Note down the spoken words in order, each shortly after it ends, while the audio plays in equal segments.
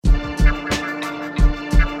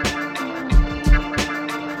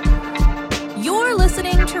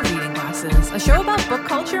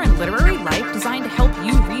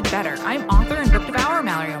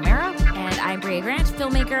Bria Grant,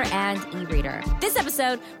 filmmaker and e-reader. This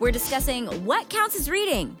episode, we're discussing what counts as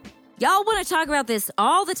reading. Y'all want to talk about this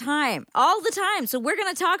all the time. So we're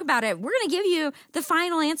going to talk about it. We're going to give you the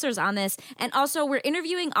final answers on this. And also, we're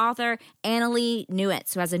interviewing author Annalee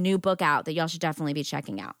Newitz, who has a new book out that y'all should definitely be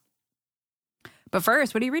checking out. But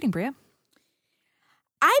first, what are you reading, Bria?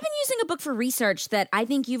 I've been using a book for research that I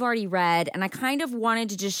think you've already read, and I kind of wanted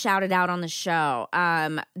to just shout it out on the show.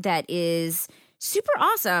 That is super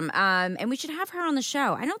awesome, and we should have her on the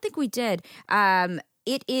show. I don't think we did.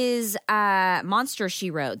 It is Monster,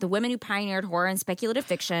 She Wrote, The Women Who Pioneered Horror and Speculative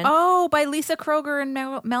Fiction. Oh, by Lisa Kroger and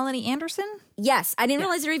Melanie Anderson? Yes, I didn't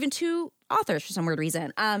realize there were even two authors for some weird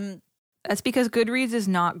reason. That's because Goodreads is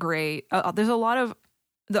not great. There's a lot of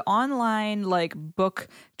the online book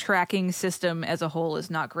tracking system as a whole is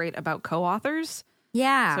not great about co-authors.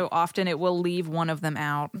 Yeah. So often it will leave one of them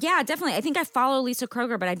out. Yeah, definitely. I think I follow Lisa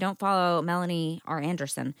Kroger, but I don't follow Melanie R.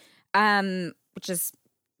 Anderson, which is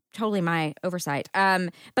totally my oversight.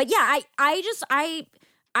 But yeah,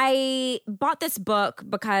 I bought this book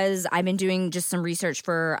because I've been doing just some research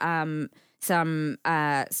for some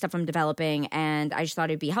stuff I'm developing, and I just thought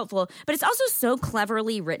it'd be helpful. But it's also so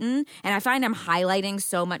cleverly written, and I find I'm highlighting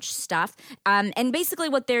so much stuff. And basically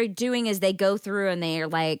what they're doing is they go through and they're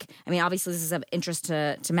like, I mean, obviously this is of interest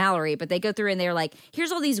to Mallory, but they go through and they're like,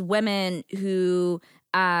 here's all these women who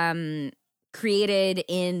created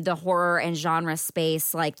in the horror and genre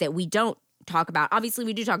space that we don't talk about. Obviously,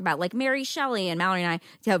 we do talk about Mary Shelley and Mallory and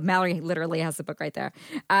I. Mallory literally has the book right there.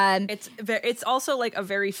 It's also a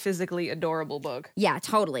very physically adorable book. Yeah,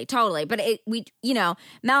 totally. But Mallory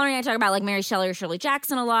and I talk about Mary Shelley or Shirley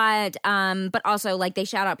Jackson a lot. But also they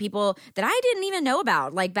shout out people that I didn't even know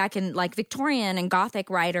about, back in Victorian and Gothic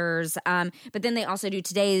writers. But then they also do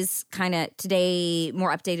today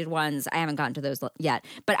more updated ones. I haven't gotten to those yet.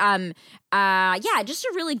 But just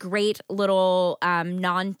a really great little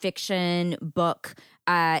nonfiction book.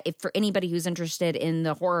 If for anybody who's interested in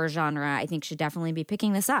the horror genre, I think should definitely be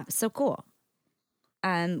picking this up. It's so cool. What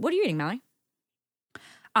are you reading, Mallory?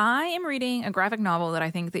 I am reading a graphic novel that I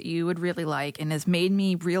think that you would really like, and has made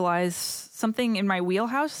me realize something in my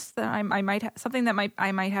wheelhouse that I might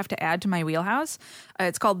have to add to my wheelhouse.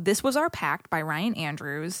 It's called "This Was Our Pact" by Ryan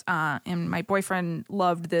Andrews, and my boyfriend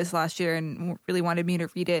loved this last year and really wanted me to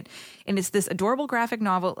read it. And it's this adorable graphic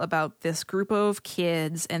novel about this group of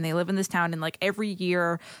kids, and they live in this town. And every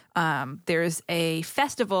year, there's a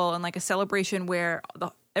festival and a celebration where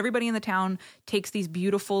everybody in the town takes these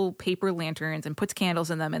beautiful paper lanterns and puts candles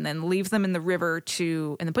in them and then leaves them in the river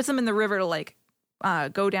and then puts them in the river to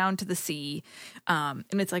go down to the sea. And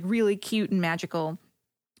it's really cute and magical.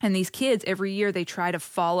 And these kids every year, they try to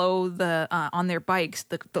follow on their bikes,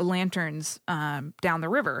 the lanterns down the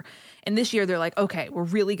river. And this year they're like, okay, we're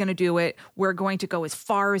really going to do it. We're going to go as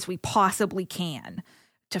far as we possibly can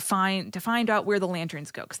to find out where the lanterns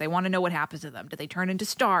go, because they want to know what happens to them. Do they turn into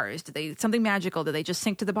stars? Do they something magical? Do they just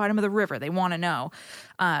sink to the bottom of the river? They want to know.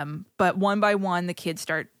 But one by one, the kids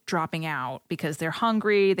start dropping out because they're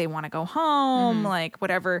hungry. They want to go home,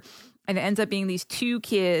 whatever. And it ends up being these two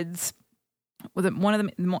kids, with one of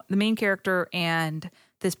the main character and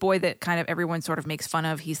this boy that kind of everyone sort of makes fun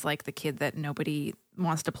of. He's the kid that nobody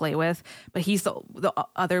wants to play with, but he's the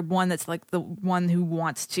other one that's the one who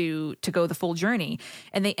wants to go the full journey.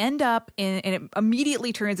 And they end up and it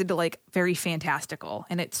immediately turns into very fantastical,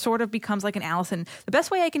 and it sort of becomes an Alice in, the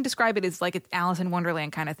best way I can describe it is it's Alice in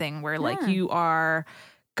Wonderland kind of thing, where you are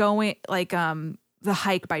going The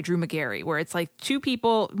Hike by Drew Magary, where it's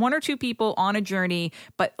one or two people on a journey,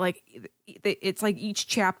 but it's each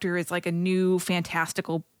chapter is a new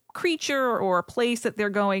fantastical creature or a place that they're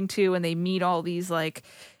going to, and they meet all these that's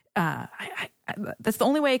the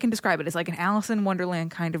only way I can describe it. It's an Alice in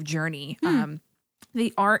Wonderland kind of journey.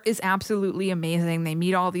 The art is absolutely amazing. They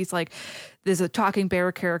meet all these there's a talking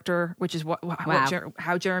bear character, which is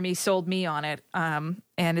how Jeremy sold me on it.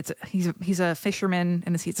 And he's a fisherman,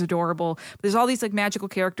 and he's adorable. But there's all these magical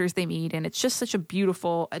characters they meet, and it's just such a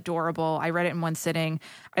beautiful, adorable. I read it in one sitting.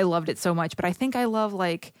 I loved it so much. But I think I love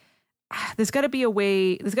there's got to be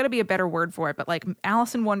a better word for it. But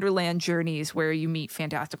Alice in Wonderland journeys where you meet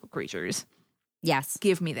fantastical creatures. Yes,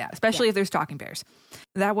 give me that, especially if there's talking bears.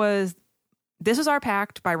 That was This Was Our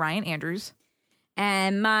Pact by Ryan Andrews.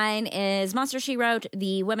 And mine is Monster, She Wrote,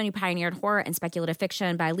 The Women Who Pioneered Horror and Speculative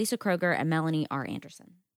Fiction by Lisa Kroger and Melanie R.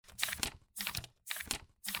 Anderson.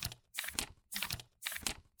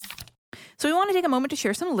 So we want to take a moment to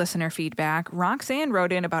share some listener feedback. Roxanne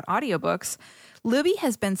wrote in about audiobooks. Libby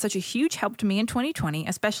has been such a huge help to me in 2020,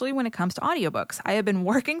 especially when it comes to audiobooks. I have been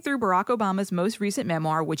working through Barack Obama's most recent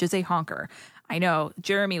memoir, which is a honker. I know,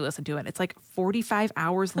 Jeremy listened to it. It's like 45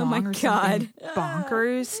 hours long. Oh my God.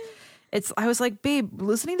 Bonkers. I was like, babe,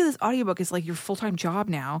 listening to this audiobook is like your full-time job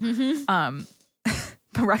now. Mm-hmm.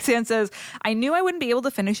 But Roxanne says, I knew I wouldn't be able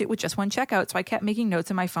to finish it with just one checkout, so I kept making notes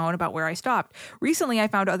in my phone about where I stopped. Recently, I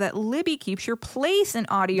found out that Libby keeps your place in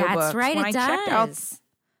audiobooks. That's right, when it I does.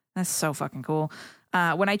 That's so fucking cool.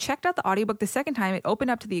 When I checked out the audiobook the second time, it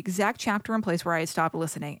opened up to the exact chapter and place where I had stopped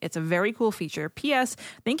listening. It's a very cool feature. P.S.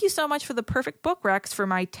 Thank you so much for the perfect book recs for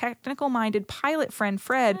my technical-minded pilot friend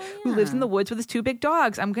Fred, who lives in the woods with his 2 big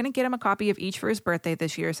dogs. I'm going to get him a copy of each for his birthday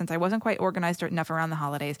this year since I wasn't quite organized enough around the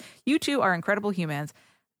holidays. You two are incredible humans.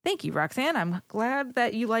 Thank you, Roxanne. I'm glad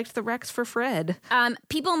that you liked the recs for Fred.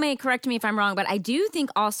 People may correct me if I'm wrong, but I do think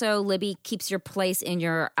also Libby keeps your place in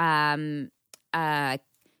your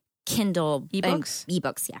Kindle ebooks.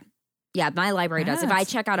 Ebooks, yeah. My library does. If I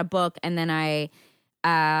check out a book and then I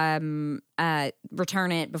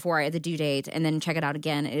return it before the due date and then check it out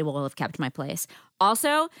again, it will have kept my place.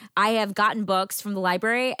 Also, I have gotten books from the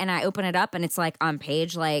library and I open it up and it's like on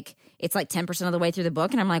page it's like 10% of the way through the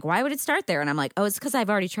book and I'm like, why would it start there? And I'm like, oh, it's because I've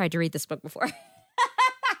already tried to read this book before.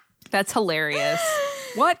 That's hilarious.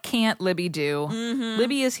 What can't Libby do? Mm-hmm.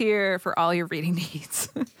 Libby is here for all your reading needs.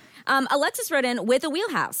 Alexis wrote in with a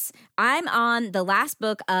wheelhouse. I'm on the last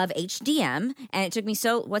book of HDM, and it took me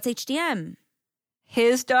what's HDM?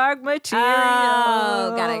 His Dog Material.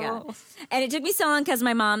 Oh, got it. And it took me so long because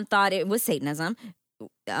my mom thought it was Satanism.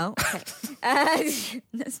 Oh, okay.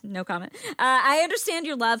 No comment. I understand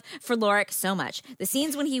your love for Lorik so much. The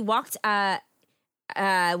scenes when he walked...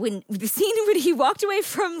 when he walked away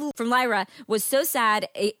from Lyra was so sad,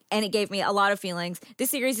 and it gave me a lot of feelings. This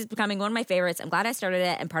series is becoming one of my favorites. I'm glad I started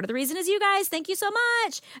it, and part of the reason is you guys. Thank you so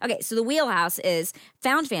much. Okay, so the wheelhouse is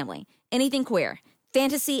found family, anything queer,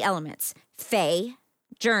 fantasy elements, fae,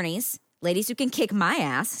 journeys, ladies who can kick my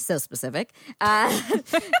ass, so specific,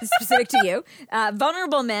 specific to you,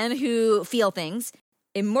 vulnerable men who feel things,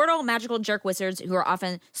 immortal magical jerk wizards who are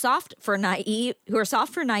often soft for naive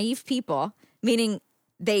people. Meaning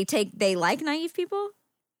they like naive people?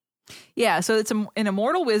 Yeah, so it's an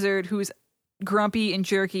immortal wizard who's grumpy and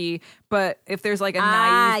jerky, but if there's like a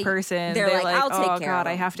naive person, they're like I'll take oh care God, of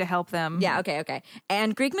them. I have to help them. Yeah, okay.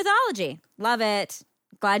 And Greek mythology. Love it.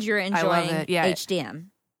 Glad you're enjoying HDM.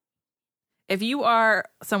 If you are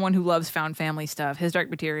someone who loves found family stuff, His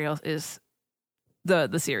Dark Materials is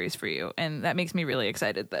the series for you. And that makes me really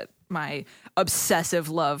excited that my obsessive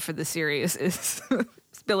love for the series is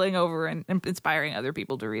spilling over and inspiring other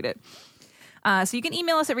people to read it. So you can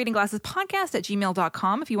email us at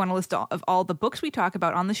readingglassespodcast@gmail.com if you want a list of all the books we talk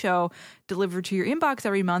about on the show delivered to your inbox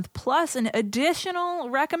every month, plus an additional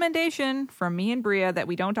recommendation from me and Bria that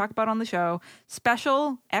we don't talk about on the show.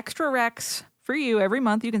 Special extra recs for you every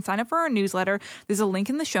month. You can sign up for our newsletter. There's a link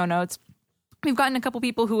in the show notes. We've gotten a couple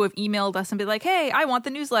people who have emailed us and be like, hey, I want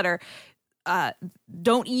the newsletter.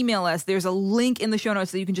 Don't email us. There's a link in the show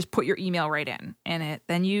notes that you can just put your email right in, and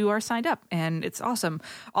then you are signed up, and it's awesome.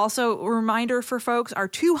 Also, a reminder for folks, our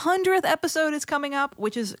 200th episode is coming up,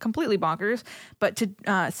 which is completely bonkers, but to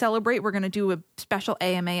celebrate, we're going to do a special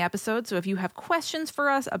AMA episode. So if you have questions for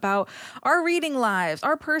us about our reading lives,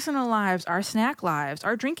 our personal lives, our snack lives,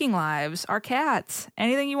 our drinking lives, our cats,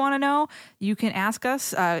 anything you want to know, you can ask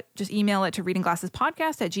us. Just email it to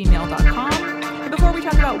readingglassespodcast@gmail.com. And before we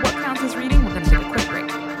talk about what counts as reading, we're going to take a quick break.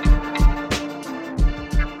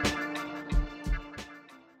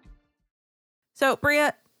 So,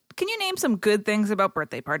 Bria, can you name some good things about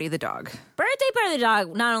Birthday Party the dog? Birthday Party the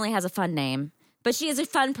dog not only has a fun name, but she has a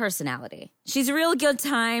fun personality. She's a real good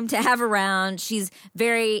time to have around. She's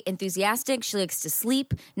very enthusiastic. She likes to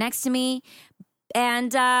sleep next to me.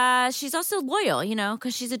 And she's also loyal,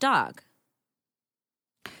 because she's a dog.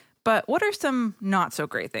 But what are some not so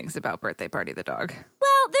great things about Birthday Party the dog?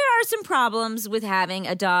 Well, there are some problems with having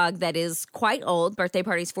a dog that is quite old. Birthday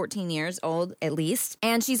Party's 14 years old, at least.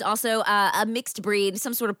 And she's also a mixed breed,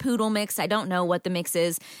 some sort of poodle mix. I don't know what the mix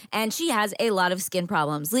is. And she has a lot of skin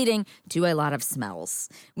problems, leading to a lot of smells.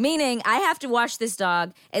 Meaning, I have to wash this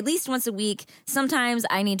dog at least once a week. Sometimes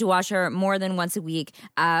I need to wash her more than once a week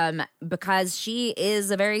because she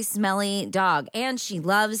is a very smelly dog. And she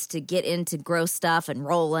loves to get into gross stuff and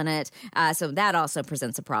roll in it. So that also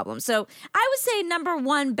presents a problem. So I would say number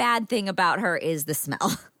one bad thing about her is the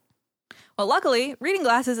smell. Well, luckily, Reading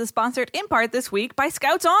Glasses is sponsored in part this week by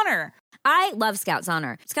Scouts Honor. I love Scouts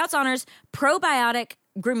Honor. Scouts Honor's probiotic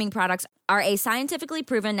grooming products are a scientifically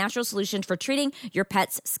proven natural solution for treating your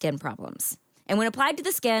pet's skin problems. And when applied to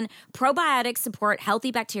the skin, probiotics support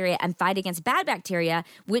healthy bacteria and fight against bad bacteria,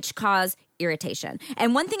 which cause irritation.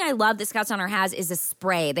 And one thing I love that Scouts Honor has is a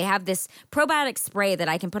spray. They have this probiotic spray that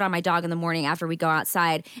I can put on my dog in the morning after we go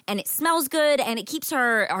outside, and it smells good, and it keeps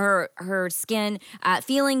her skin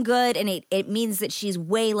feeling good, and it means that she's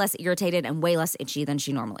way less irritated and way less itchy than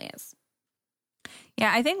she normally is.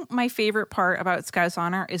 Yeah, I think my favorite part about Scouts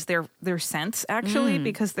Honor is their scents, actually,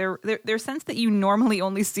 because they're scents that you normally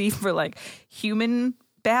only see for like human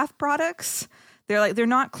bath products. They're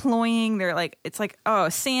not cloying. It's like, oh,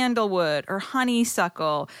 sandalwood or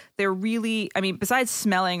honeysuckle. They're really, I mean, besides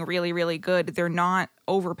smelling really, really good, they're not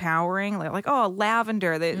overpowering. Like oh,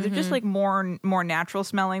 lavender. They're just like more natural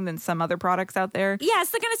smelling than some other products out there. Yeah,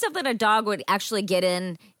 it's the kind of stuff that a dog would actually get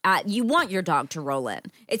in. You want your dog to roll in.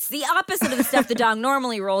 It's the opposite of the stuff the dog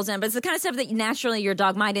normally rolls in, but it's the kind of stuff that naturally your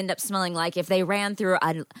dog might end up smelling like if they ran through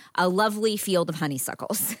a lovely field of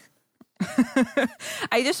honeysuckles.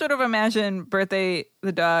 I just sort of imagine Birthday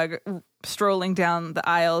the dog strolling down the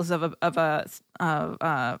aisles of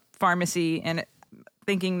a pharmacy and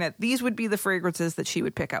thinking that these would be the fragrances that she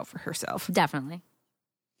would pick out for herself. Definitely.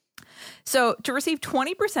 So to receive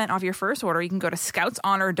 20% off your first order, you can go to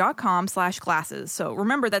scoutshonor.com/glasses. So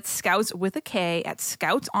remember, that's Scouts with a K at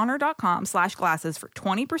scoutshonor.com/glasses for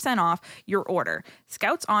 20% off your order.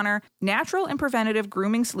 Scouts Honor, natural and preventative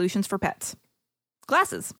grooming solutions for pets.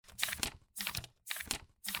 Glasses.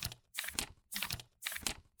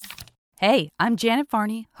 Hey, I'm Janet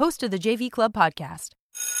Varney, host of the JV Club podcast.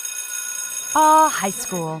 High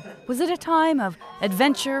school. Was it a time of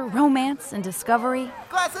adventure, romance, and discovery?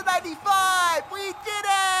 Class of 95! We did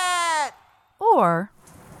it! Or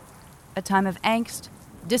a time of angst,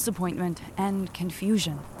 disappointment, and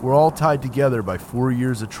confusion? We're all tied together by 4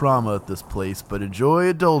 years of trauma at this place, but enjoy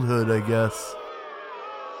adulthood, I guess.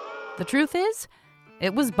 The truth is,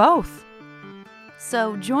 it was both.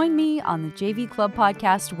 So join me on the JV Club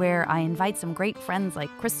podcast, where I invite some great friends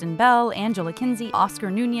like Kristen Bell, Angela Kinsey,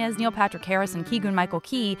 Oscar Nunez, Neil Patrick Harris, and Keegan-Michael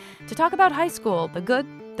Key to talk about high school, the good,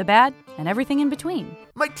 the bad, and everything in between.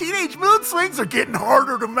 My teenage mood swings are getting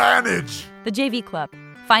harder to manage. The JV Club.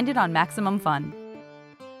 Find it on Maximum Fun.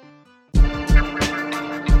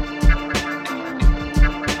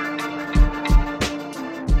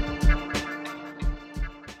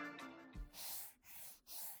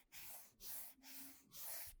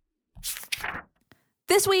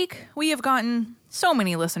 This week, we have gotten so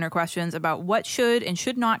many listener questions about what should and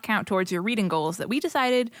should not count towards your reading goals that we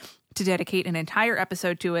decided to dedicate an entire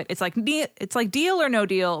episode to it. It's like deal or no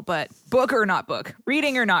deal, but book or not book,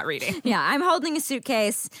 reading or not reading. Yeah, I'm holding a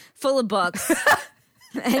suitcase full of books.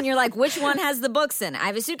 And you're like, which one has the books in it? I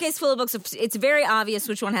have a suitcase full of books. It's very obvious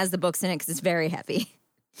which one has the books in it because it's very heavy.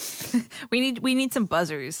 We need some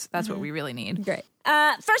buzzers. That's what we really need. Great.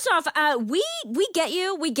 First off, we get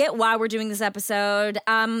you. We get why we're doing this episode.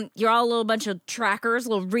 You're all a little bunch of trackers,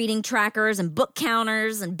 little reading trackers and book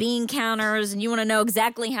counters and bean counters, and you want to know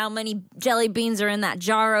exactly how many jelly beans are in that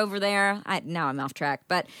jar over there. Now I'm off track,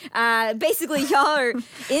 but basically y'all are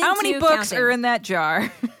into how many books counting. are in that jar?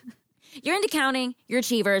 You're into counting. You're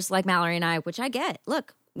achievers like Mallory and I, which I get.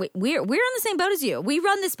 Look, we're in the same boat as you. We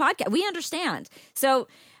run this podcast. We understand. So,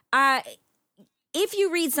 if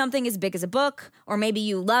you read something as big as a book, or maybe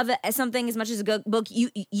you love something as much as a book,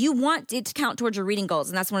 you want it to count towards your reading goals,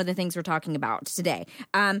 and that's one of the things we're talking about today.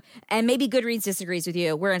 And maybe Goodreads disagrees with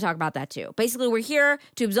you. We're going to talk about that too. Basically, we're here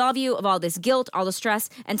to absolve you of all this guilt, all the stress,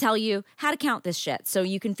 and tell you how to count this shit so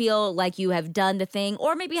you can feel like you have done the thing,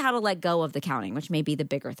 or maybe how to let go of the counting, which may be the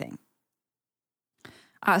bigger thing.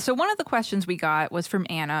 So one of the questions we got was from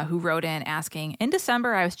Anna, who wrote in asking, in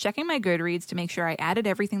December, I was checking my Goodreads to make sure I added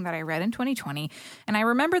everything that I read in 2020, and I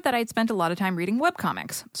remembered that I'd spent a lot of time reading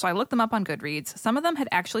webcomics. So I looked them up on Goodreads. Some of them had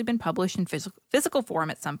actually been published in physical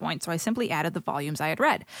form at some point, so I simply added the volumes I had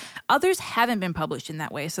read. Others haven't been published in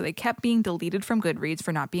that way, so they kept being deleted from Goodreads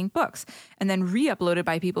for not being books, and then re-uploaded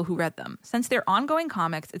by people who read them. Since they're ongoing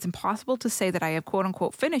comics, it's impossible to say that I have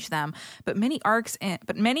quote-unquote finished them, but many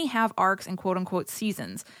have arcs and quote-unquote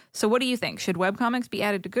seasons. So what do you think? Should webcomics be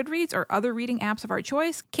added to Goodreads or other reading apps of our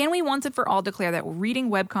choice? Can we once and for all declare that reading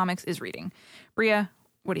webcomics is reading? Bria,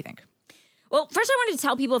 what do you think? Well, first I wanted to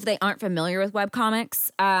tell people if they aren't familiar with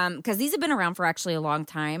webcomics, because these have been around for actually a long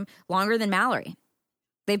time, longer than Mallory.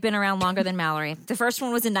 They've been around longer than Mallory. The first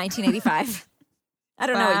one was in 1985. I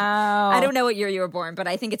don't know. I don't know what year you were born, but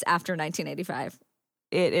I think it's after 1985.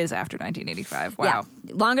 It is after 1985. Wow. Yeah,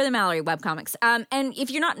 longer than Mallory webcomics. And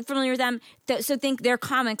if you're not familiar with them, so think they're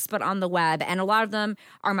comics, but on the web. And a lot of them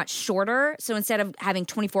are much shorter. So instead of having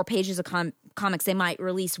 24 pages of webcomics, they might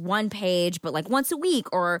release one page, but like once a week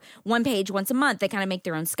or one page once a month. They kind of make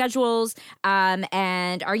their own schedules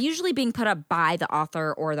and are usually being put up by the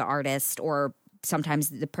author or the artist, or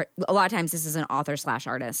sometimes a lot of times this is an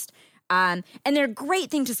author/artist. And they're a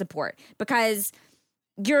great thing to support because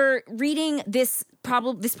you're reading this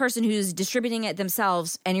person who's distributing it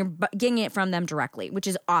themselves, and you're getting it from them directly, which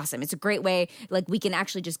is awesome. It's a great way. Like, we can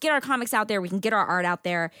actually just get our comics out there. We can get our art out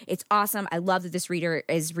there. It's awesome. I love that this reader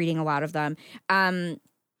is reading a lot of them. And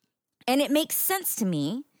it makes sense to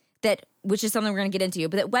me that, which is something we're going to get into,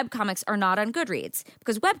 but that webcomics are not on Goodreads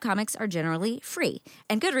because webcomics are generally free,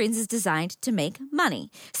 and Goodreads is designed to make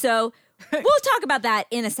money. So we'll talk about that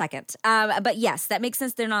in a second. But yes, that makes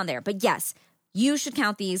sense. They're not on there. But yes, you should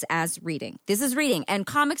count these as reading. This is reading, and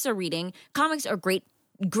comics are reading. Comics are great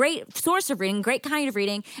source of reading, great kind of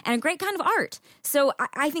reading, and a great kind of art. So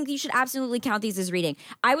I think you should absolutely count these as reading.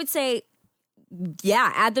 I would say,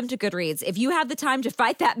 yeah, add them to Goodreads. If you have the time to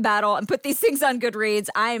fight that battle and put these things on Goodreads,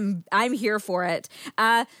 I'm here for it.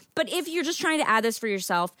 But if you're just trying to add this for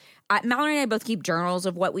yourself, Mallory and I both keep journals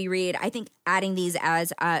of what we read. I think adding these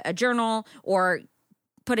as a journal, or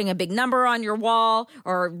putting a big number on your wall,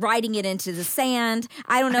 or writing it into the sand.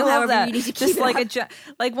 I don't know, however you need to keep just it like up.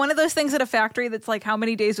 Like one of those things at a factory that's like how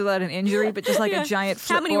many days without an injury, but just like a giant flipboard.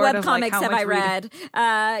 How many webcomics have I read?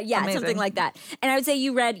 Yeah, Amazing. something like that. And I would say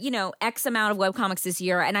you read, X amount of webcomics this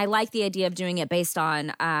year, and I like the idea of doing it based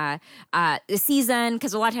on the season,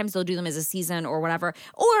 because a lot of times they'll do them as a season or whatever.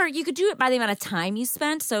 Or you could do it by the amount of time you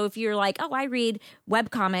spent. So if you're like, oh, I read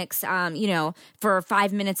webcomics, for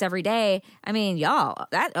 5 minutes every day, I mean, y'all,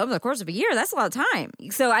 that over the course of a year, that's a lot of time.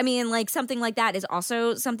 So, I mean, like, something like that is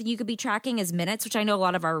also something you could be tracking as minutes, which I know a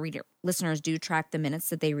lot of our listeners do track the minutes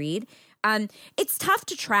that they read. It's tough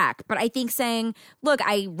to track, but I think saying, look,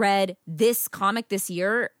 I read this comic this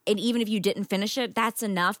year, and even if you didn't finish it, that's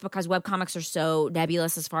enough, because webcomics are so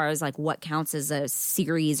nebulous as far as like what counts as a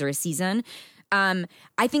series or a season. I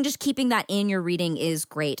think just keeping that in your reading is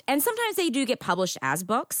great. And sometimes they do get published as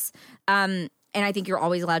books. And I think you're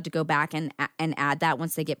always allowed to go back and add that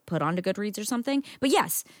once they get put onto Goodreads or something. But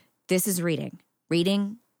yes, this is reading.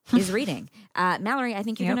 Reading is reading. Mallory, I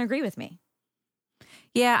think you're going to agree with me.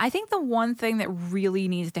 Yeah, I think the one thing that really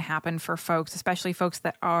needs to happen for folks, especially folks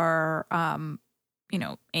that are,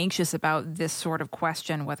 anxious about this sort of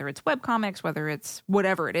question, whether it's webcomics, whether it's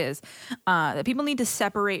whatever it is, that people need to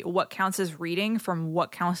separate what counts as reading from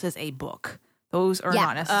what counts as a book. Those are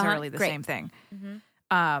not necessarily the same thing. Mm-hmm.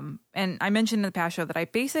 And I mentioned in the past show that I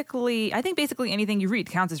think basically anything you read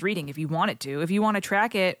counts as reading if you want it to. If you want to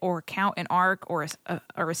track it or count an arc or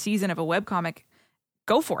a season of a webcomic,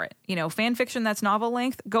 go for it. Fan fiction that's novel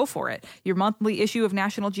length, go for it. Your monthly issue of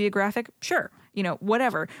National Geographic, sure.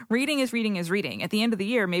 Whatever. Reading is reading is reading. At the end of the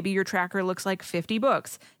year, maybe your tracker looks like 50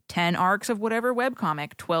 books, 10 arcs of whatever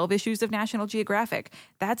webcomic, 12 issues of National Geographic.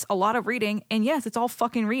 That's a lot of reading. And yes, it's all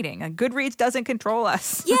fucking reading. And Goodreads doesn't control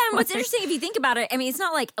us. Yeah, and what's interesting, if you think about it, I mean, it's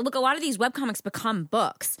not like, look, a lot of these webcomics become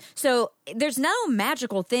books. So there's no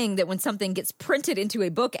magical thing that when something gets printed into a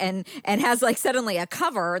book and has like suddenly a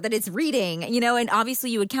cover that it's reading, and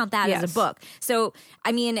obviously you would count that as a book. So,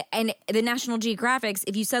 I mean, and the National Geographics,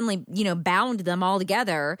 if you suddenly, bound them all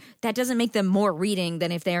together, that doesn't make them more reading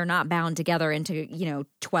than if they are not bound together into,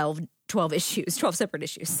 12 issues, 12 separate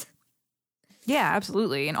issues. Yeah,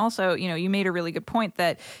 absolutely. And also, you made a really good point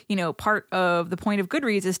that, part of the point of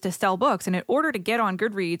Goodreads is to sell books. And in order to get on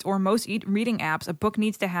Goodreads or most reading apps, a book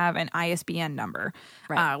needs to have an ISBN number,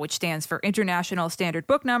 right. Which stands for International Standard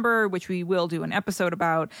Book Number, which we will do an episode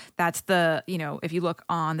about. That's the, if you look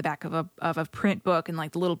on the back of a print book and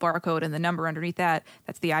like the little barcode and the number underneath that,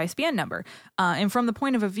 that's the ISBN number. And from the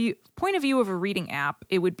point of view of a reading app,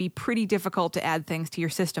 it would be pretty difficult to add things to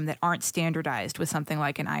your system that aren't standardized with something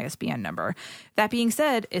like an ISBN number. That being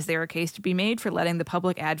said, is there a case to be made for letting the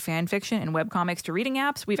public add fan fiction and webcomics to reading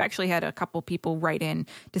apps? We've actually had a couple people write in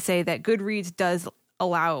to say that Goodreads does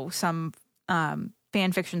allow some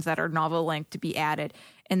fan fictions that are novel length to be added,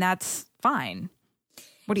 and that's fine.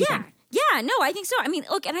 What do you think? Yeah, no, I think so. I mean,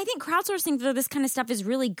 look, and I think crowdsourcing for this kind of stuff is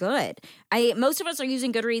really good. Most of us are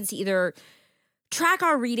using Goodreads to either track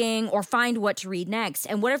our reading or find what to read next.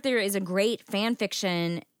 And what if there is a great fan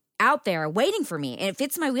fiction out there waiting for me and it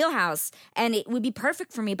fits my wheelhouse and it would be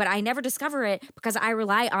perfect for me, but I never discover it because I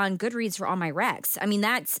rely on Goodreads for all my recs. I mean,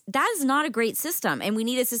 that is not a great system, and we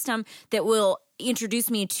need a system that will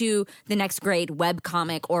introduce me to the next great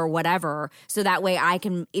webcomic or whatever, so that way I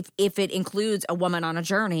can, if it includes a woman on a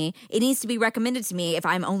journey, it needs to be recommended to me if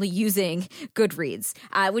I'm only using Goodreads,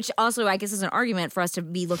 which also I guess is an argument for us to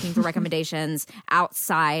be looking for recommendations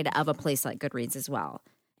outside of a place like Goodreads as well.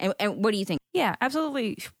 And what do you think? Yeah,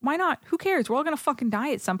 absolutely. Why not? Who cares? We're all going to fucking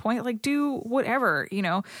die at some point. Like, do whatever,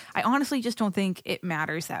 I honestly just don't think it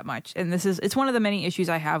matters that much. And it's one of the many issues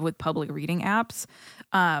I have with public reading apps.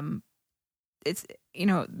 It's,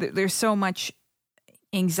 there's so much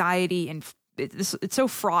anxiety and it's so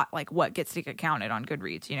fraught, like what gets to get counted on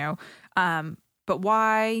Goodreads, but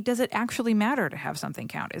why does it actually matter to have something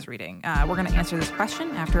count as reading? We're going to answer this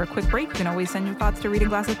question after a quick break. You can always send your thoughts to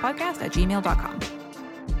readingglassespodcast@gmail.com.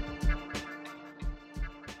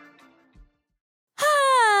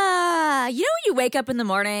 You wake up in the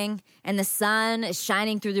morning and the sun is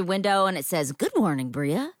shining through the window and it says, "Good morning,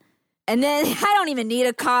 Bria." And then I don't even need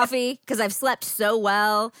a coffee because I've slept so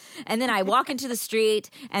well. And then I walk into the street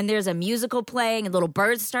and there's a musical playing and little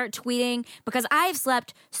birds start tweeting because I've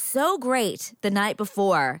slept so great the night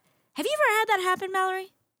before. Have you ever had that happen,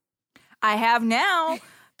 Mallory? I have now,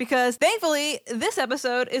 because thankfully this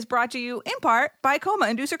episode is brought to you in part by Coma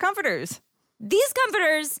Inducer Comforters. These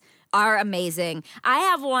comforters are amazing. I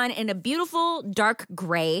have one in a beautiful dark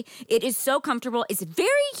gray. It is so comfortable. It's very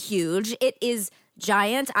huge. It is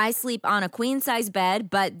giant. I sleep on a queen-size bed,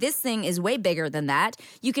 but this thing is way bigger than that.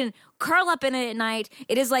 You can curl up in it at night.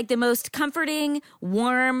 It is like the most comforting,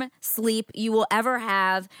 warm sleep you will ever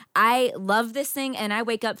have. I love this thing, and I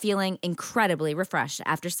wake up feeling incredibly refreshed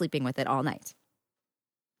after sleeping with it all night.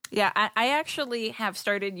 Yeah, I actually have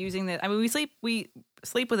started using this. I mean, we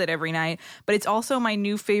sleep with it every night, but it's also my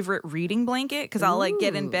new favorite reading blanket because I'll like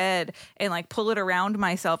get in bed and like pull it around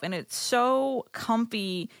myself, and it's so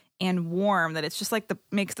comfy and warm that it's just like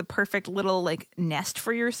makes the perfect little like nest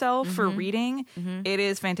for yourself for reading. It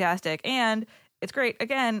is fantastic. And it's great.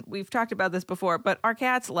 Again, we've talked about this before, but our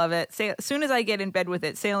cats love it. As soon as I get in bed with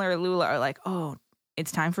it, Sailor and Lula are like, "Oh,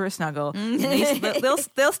 it's time for a snuggle."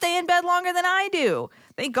 They'll stay in bed longer than I do.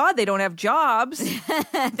 Thank God they don't have jobs.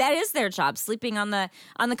 That is their job, sleeping on the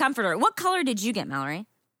comforter. What color did you get, Mallory?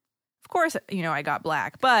 Of course, I got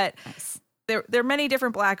black, but Nice. There are many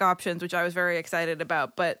different black options, which I was very excited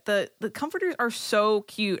about. But the comforters are so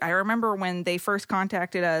cute. I remember when they first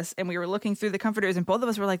contacted us and we were looking through the comforters and both of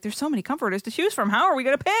us were like, there's so many comforters to choose from. How are we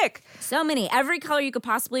going to pick? So many. Every color you could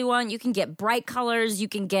possibly want. You can get bright colors. You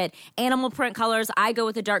can get animal print colors. I go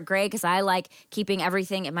with a dark gray because I like keeping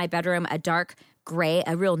everything in my bedroom a dark gray,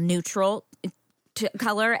 a real neutral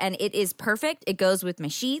color, and it is perfect. It goes with my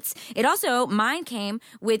sheets. Mine came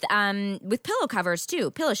with pillow covers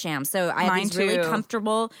too, pillow shams. So I have these really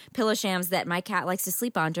comfortable pillow shams that my cat likes to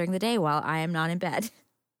sleep on during the day while I am not in bed.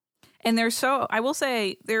 And they're so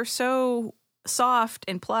soft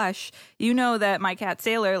and plush. You know that my cat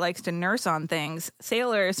Sailor likes to nurse on things.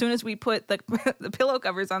 Sailor, as soon as we put the pillow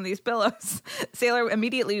covers on these pillows, Sailor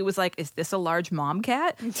immediately was like, "Is this a large mom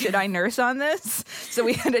cat? Should I nurse on this?" So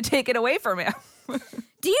we had to take it away from him.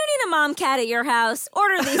 Do you need a mom cat at your house?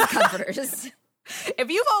 Order these comforters. If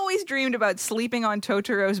you've always dreamed about sleeping on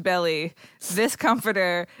Totoro's belly, this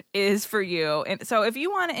comforter is for you. And so if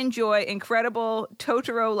you want to enjoy incredible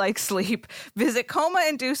Totoro-like sleep, visit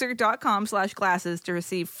comainducer.com/glasses to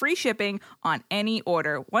receive free shipping on any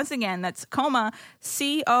order. Once again, that's Coma,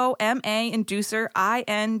 COMA Inducer,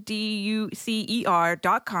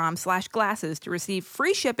 INDUCER.com/glasses to receive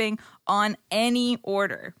free shipping on any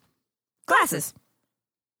order. Glasses.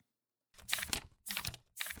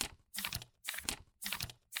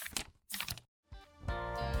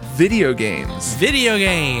 Video games. Video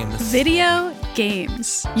games. Video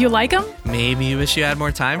games. You like them? Maybe you wish you had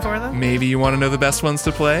more time for them? Maybe you want to know the best ones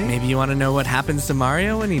to play? Maybe you want to know what happens to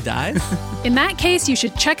Mario when he dies? In that case, you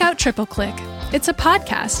should check out Triple Click. It's a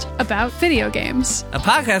podcast about video games. A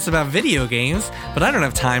podcast about video games? But I don't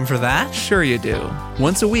have time for that. Sure you do.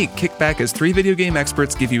 Once a week, kick back as 3 video game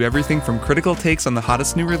experts give you everything from critical takes on the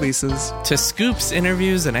hottest new releases to scoops,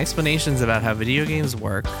 interviews, and explanations about how video games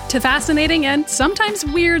work. To fascinating and sometimes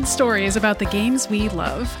weird stories about the games we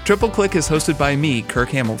love. Triple Click is hosted by me,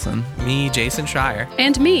 Kirk Hamilton. Me, Jason Schreier.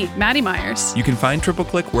 And me, Maddie Myers. You can find Triple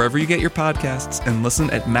Click wherever you get your podcasts and listen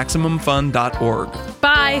at MaximumFun.org.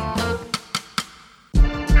 Bye!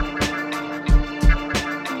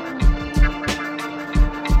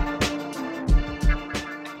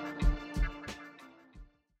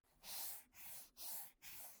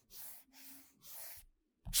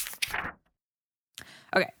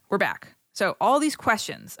 Okay, we're back. So all these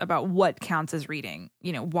questions about what counts as reading,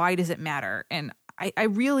 why does it matter? And I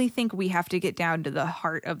really think we have to get down to the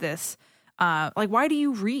heart of this Like, why do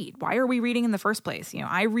you read? Why are we reading in the first place?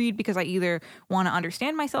 I read because I either want to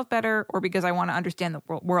understand myself better or because I want to understand the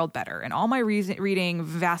world better. And all my reading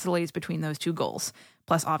vacillates between those two goals.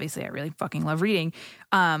 Plus, obviously, I really fucking love reading.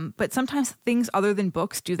 But sometimes things other than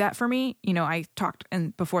books do that for me. I talked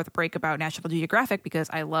before the break about National Geographic because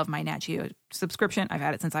I love my Nat Geo subscription. I've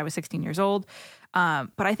had it since I was 16 years old.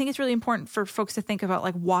 But I think it's really important for folks to think about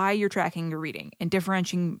like why you're tracking your reading and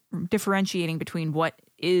differentiating between what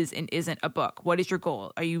is and isn't a book. What is your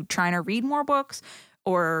goal? Are you trying to read more books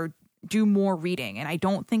or do more reading? And I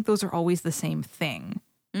don't think those are always the same thing.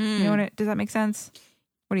 Does that make sense?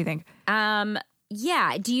 What do you think?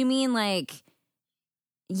 Yeah. Do you mean like,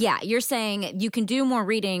 you're saying you can do more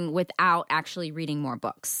reading without actually reading more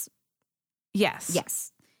books? Yes.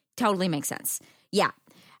 Yes. Totally makes sense. Yeah.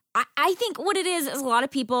 I think what it is a lot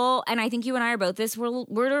of people, and I think you and I are both this,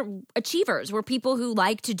 we're achievers. We're people who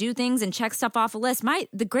like to do things and check stuff off a list.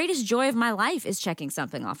 The greatest joy of my life is checking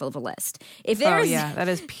something off of a list. That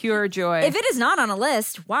is pure joy. If it is not on a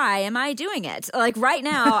list, why am I doing it? Like right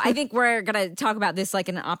now, I think we're going to talk about this like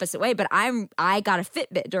in an opposite way, but I got a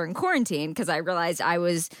Fitbit during quarantine because I realized I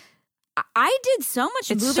did so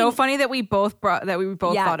much It's moving. so funny that we both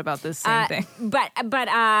thought about this same thing.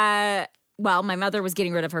 Well, my mother was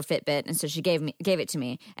getting rid of her Fitbit, and so she gave it to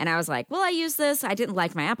me. And I was like, well, I use this. I didn't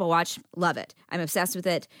like my Apple Watch. Love it. I'm obsessed with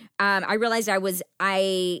it. I realized I was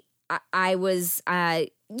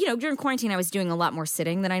during quarantine, I was doing a lot more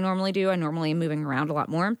sitting than I normally do. I normally am moving around a lot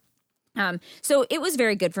more. So it was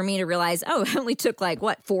very good for me to realize, I only took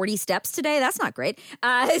 40 steps today. That's not great.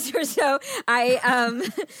 So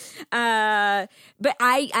but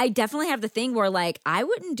I definitely have the thing where I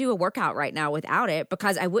wouldn't do a workout right now without it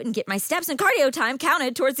because I wouldn't get my steps and cardio time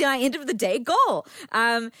counted towards the end of the day goal.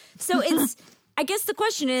 So it's, I guess the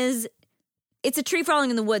question is, it's a tree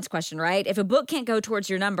falling in the woods question, right? If a book can't go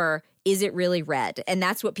towards your number, is it really read? And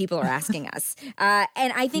that's what people are asking us.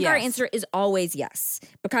 And I think our answer is always yes,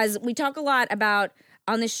 because we talk a lot about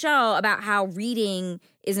on this show about how reading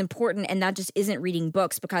is important, and that just isn't reading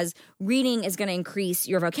books, because reading is going to increase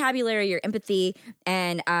your vocabulary, your empathy,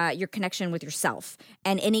 and your connection with yourself.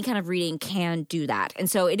 And any kind of reading can do that. And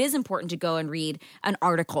so it is important to go and read an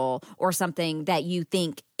article or something that you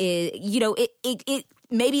think is, it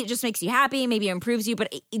maybe it just makes you happy, maybe it improves you,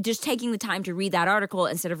 but just taking the time to read that article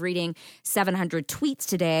instead of reading 700 tweets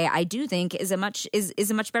today, I do think is a much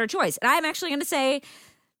better choice. And I'm actually going to say,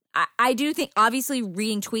 I do think obviously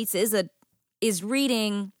reading tweets is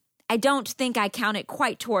reading. I don't think I count it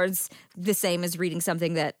quite towards the same as reading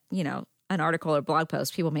something that, an article or blog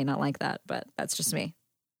post. People may not like that, but that's just me.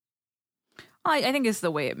 Well, I think it's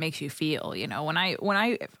the way it makes you feel. When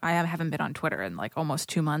I haven't been on Twitter in almost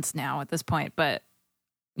 2 months now at this point, but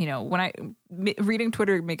reading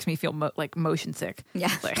Twitter makes me feel motion sick.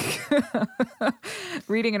 Yeah.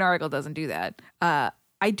 Reading an article doesn't do that.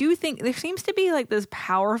 I do think there seems to be this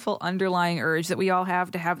powerful underlying urge that we all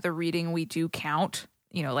have to have the reading we do count,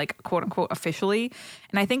 quote unquote officially.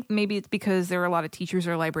 And I think maybe it's because there are a lot of teachers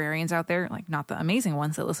or librarians out there, not the amazing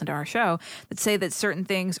ones that listen to our show, that say that certain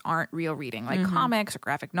things aren't real reading, comics or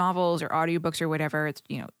graphic novels or audiobooks or whatever. It's,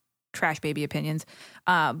 trash baby opinions.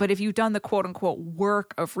 But if you've done the quote unquote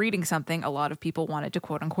work of reading something, a lot of people want it to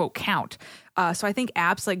quote unquote count. So I think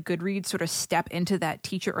apps like Goodreads sort of step into that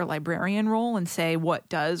teacher or librarian role and say what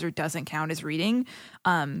does or doesn't count as reading.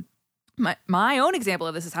 My own example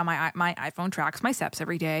of this is how my iPhone tracks my steps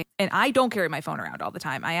every day. And I don't carry my phone around all the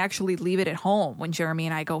time. I actually leave it at home when Jeremy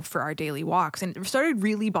and I go for our daily walks. And it started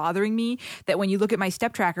really bothering me that when you look at my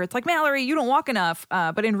step tracker, it's like, Mallory, you don't walk enough.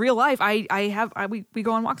 But in real life, we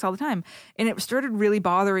go on walks all the time. And it started really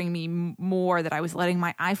bothering me more that I was letting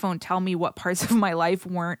my iPhone tell me what parts of my life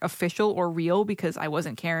weren't official or real because I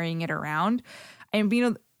wasn't carrying it around. And,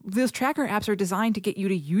 those tracker apps are designed to get you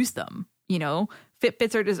to use them.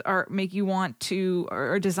 Fitbits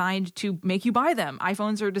are designed to make you buy them.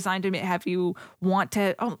 iPhones are designed to have you want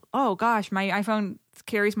to, oh gosh, my iPhone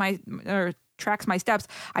tracks my steps.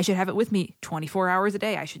 I should have it with me 24 hours a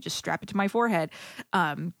day. I should just strap it to my forehead.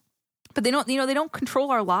 But they don't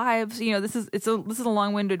control our lives. This is a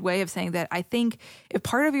long-winded way of saying that I think if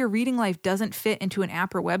part of your reading life doesn't fit into an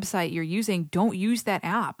app or website you're using, don't use that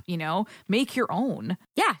app, make your own.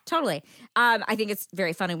 Yeah, totally. I think it's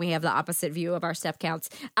very funny. We have the opposite view of our step counts.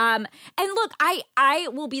 And look, I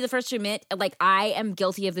will be the first to admit, I am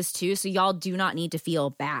guilty of this too. So y'all do not need to feel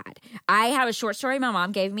bad. I have a short story my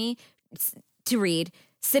mom gave me to read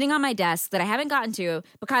sitting on my desk that I haven't gotten to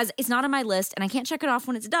because it's not on my list and I can't check it off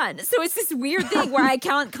when it's done. So it's this weird thing where I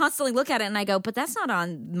constantly look at it and I go, but that's not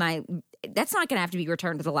on my that's not going to have to be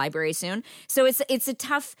returned to the library soon. So it's a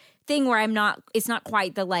tough thing where it's not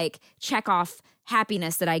quite the like check off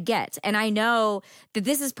happiness that I get. And I know that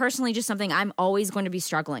this is personally just something I'm always going to be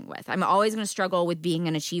struggling with. I'm always going to struggle with being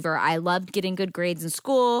an achiever. I loved getting good grades in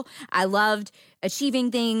school. I loved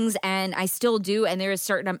achieving things, and I still do. And there is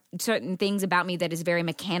certain things about me that is very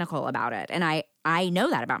mechanical about it. And I know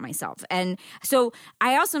that about myself. And so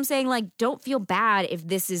I also am saying, like, don't feel bad if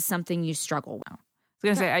this is something you struggle with. I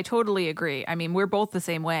was going to say, I totally agree. I mean, we're both the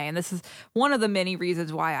same way. And this is one of the many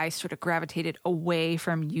reasons why I sort of gravitated away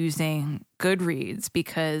from using Goodreads,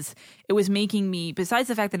 because it was making me, besides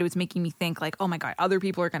the fact that it was making me think like, oh my God, other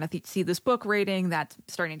people are going to see this book rating. That's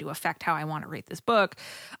starting to affect how I want to rate this book.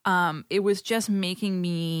 It was just making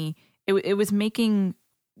me, it was making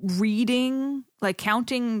reading, like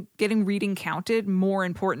getting reading counted more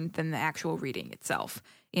important than the actual reading itself.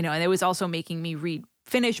 And it was also making me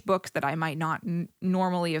finish books that I might not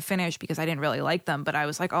normally have finished because I didn't really like them. But I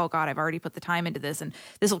was like, oh God, I've already put the time into this, and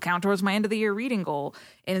this will count towards my end of the year reading goal.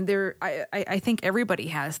 And I think everybody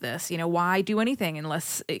has this. Why do anything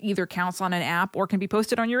unless it either counts on an app or can be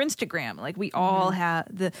posted on your Instagram? Like we all have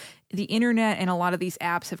the internet, and a lot of these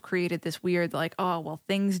apps have created this weird like, oh well,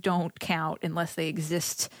 things don't count unless they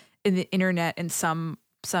exist in the internet in some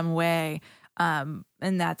way. And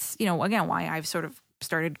that's again why I've sort of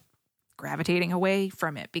started gravitating away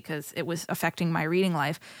from it, because it was affecting my reading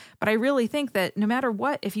life. But I really think that no matter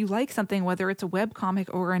what, if you like something, whether it's a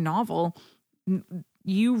webcomic or a novel,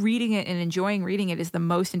 you reading it and enjoying reading it is the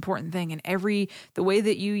most important thing. And the way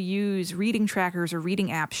that you use reading trackers or reading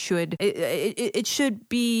apps should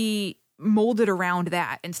be molded around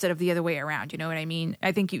that instead of the other way around. You know what I mean?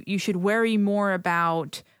 I think you should worry more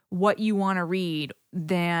about what you want to read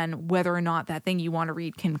than whether or not that thing you want to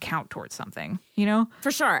read can count towards something,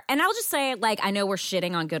 For sure. And I'll just say, like, I know we're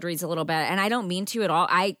shitting on Goodreads a little bit, and I don't mean to at all.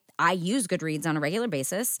 I use Goodreads on a regular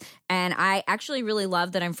basis, and I actually really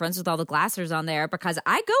love that I'm friends with all the Glassers on there, because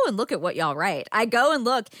I go and look at what y'all write. I go and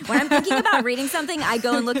look. When I'm thinking about reading something, I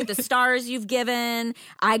go and look at the stars you've given.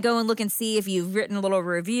 I go and look and see if you've written little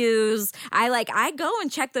reviews. I go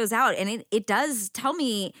and check those out, and it does tell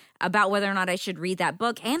me about whether or not I should read that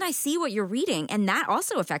book, and I see what you're reading, and that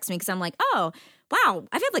also affects me, because I'm like, oh, wow,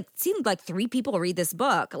 I've had seen 3 people read this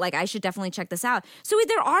book. Like, I should definitely check this out. So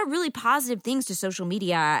there are really positive things to social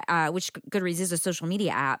media, which Goodreads is a social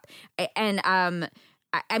media app. And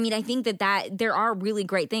I mean, I think that there are really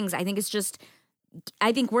great things. I think it's just,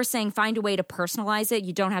 I think we're saying find a way to personalize it.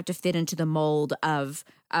 You don't have to fit into the mold of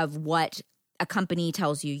what a company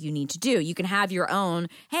tells you need to do. You can have your own,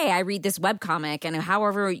 hey, I read this webcomic, and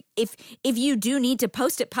however, if you do need to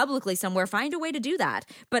post it publicly somewhere, find a way to do that.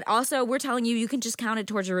 But also, we're telling you can just count it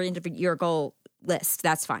towards your goal list.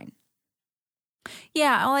 That's fine.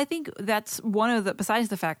 Yeah, well, I think that's one of the, besides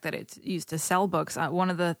the fact that it's used to sell books, one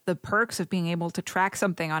of the perks of being able to track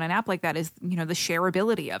something on an app like that is, the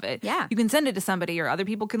shareability of it. Yeah. You can send it to somebody, or other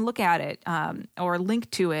people can look at it, or link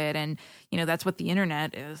to it. And, that's what the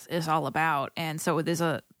internet is all about. And so there's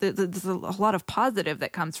a lot of positive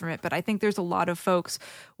that comes from it. But I think there's a lot of folks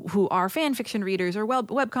who are fan fiction readers or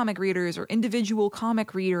webcomic readers or individual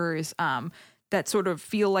comic readers, that sort of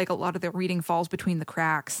feel like a lot of their reading falls between the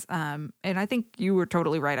cracks. And I think you were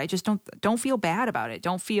totally right. I just don't feel bad about it.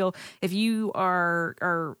 Don't feel, if you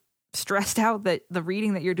are stressed out that the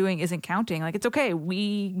reading that you're doing isn't counting, like, it's okay.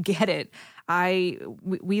 We get it.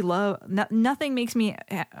 We love, nothing makes me,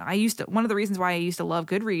 one of the reasons why I used to love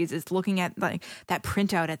Goodreads is looking at like that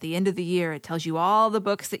printout at the end of the year. It tells you all the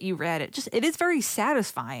books that you read. It is very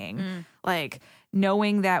satisfying. Like,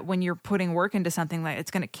 knowing that when you're putting work into something, like,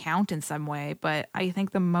 it's going to count in some way. But I think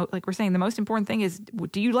like we're saying, the most important thing is,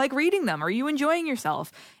 do you like reading them? Are you enjoying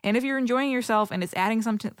yourself? And if you're enjoying yourself and it's adding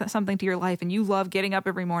something to your life, and you love getting up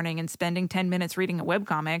every morning and spending 10 minutes reading a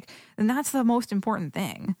webcomic, then that's the most important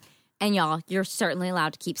thing. And y'all, you're certainly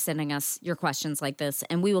allowed to keep sending us your questions like this,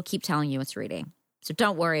 and we will keep telling you it's reading. So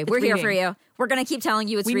don't worry. We're here for you. We're going to keep telling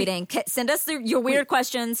you it's reading. Send us your weird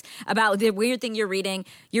questions about the weird thing you're reading.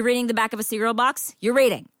 You're reading the back of a cereal box? You're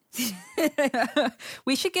reading.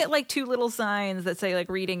 We should get 2 little signs that say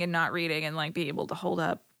reading and not reading, and be able to hold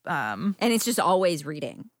up. And it's just always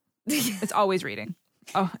reading. It's always reading.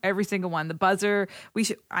 Oh, every single one. The buzzer.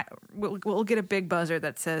 We'll get a big buzzer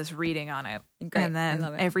that says reading on it. Great. And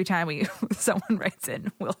then every time someone writes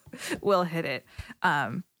in, we'll hit it.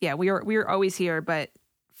 Yeah, we are always here. But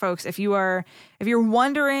folks, if you're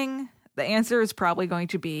wondering, the answer is probably going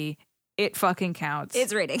to be, it fucking counts.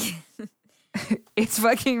 It's reading. It's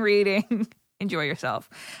fucking reading. Enjoy yourself.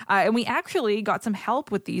 And we actually got some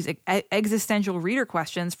help with these existential reader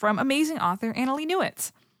questions from amazing author Annalee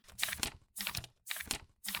Newitz.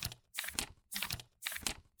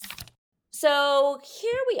 So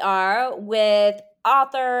here we are with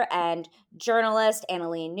author and journalist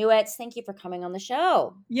Annalee Newitz. Thank you for coming on the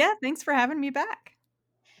show. Yeah, thanks for having me back.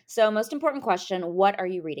 So most important question, what are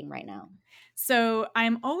you reading right now? So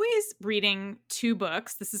I'm always reading 2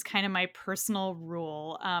 books. This is kind of my personal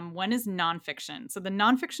rule. One is nonfiction. So the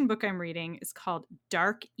nonfiction book I'm reading is called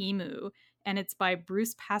Dark Emu, and it's by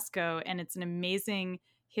Bruce Pascoe, and it's an amazing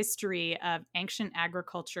history of ancient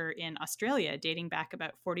agriculture in Australia dating back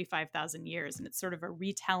about 45,000 years. And it's sort of a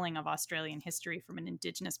retelling of Australian history from an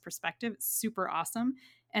Indigenous perspective. It's super awesome.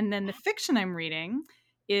 And then the fiction I'm reading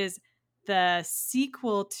is the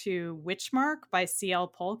sequel to Witchmark by C.L.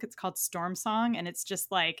 Polk. It's called Storm Song, and it's just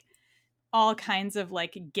like all kinds of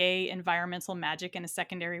like gay environmental magic in a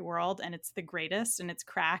secondary world, and it's the greatest, and it's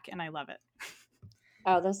crack, and I love it.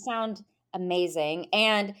 Oh, those sound amazing.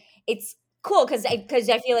 And it's cool because I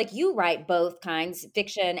feel like you write both kinds,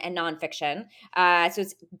 fiction and nonfiction. So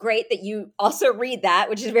it's great that you also read that,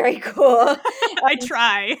 which is very cool. I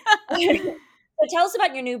try. So tell us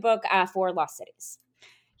about your new book, Four Lost Cities.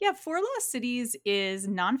 Yeah, Four Lost Cities is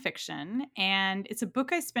nonfiction, and it's a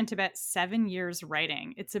book I spent about 7 years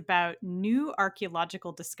writing. It's about new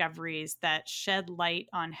archaeological discoveries that shed light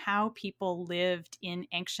on how people lived in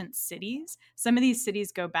ancient cities. Some of these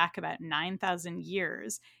cities go back about 9,000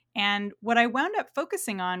 years. And what I wound up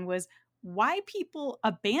focusing on was why people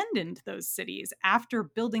abandoned those cities after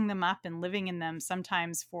building them up and living in them,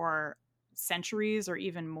 sometimes for centuries or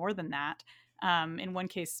even more than that. In one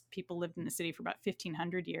case, people lived in the city for about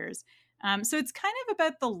 1,500 years. So it's kind of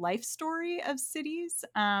about the life story of cities.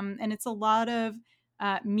 And it's a lot of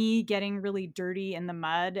me getting really dirty in the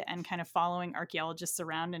mud and kind of following archaeologists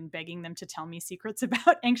around and begging them to tell me secrets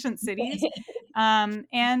about ancient cities.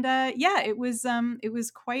 It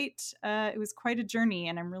was quite a journey,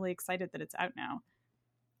 and I'm really excited that it's out now.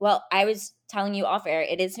 Well, I was telling you off air,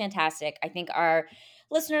 it is fantastic. I think our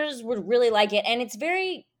listeners would really like it. And it's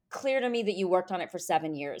very clear to me that you worked on it for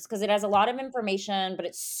 7 years because it has a lot of information, but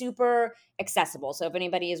it's super accessible. So if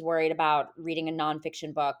anybody is worried about reading a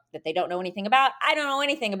nonfiction book that they don't know anything about, I don't know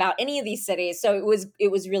anything about any of these cities. So it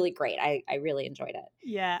was really great. I really enjoyed it.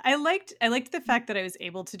 Yeah, I liked the fact that I was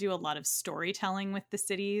able to do a lot of storytelling with the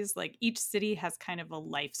cities. Like each city has kind of a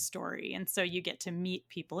life story. And so you get to meet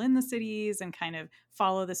people in the cities and kind of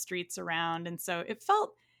follow the streets around. And so it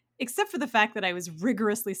felt, except for the fact that I was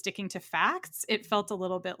rigorously sticking to facts, it felt a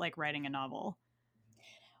little bit like writing a novel.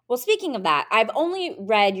 Well, speaking of that, I've only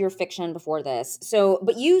read your fiction before this.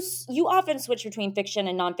 But you often switch between fiction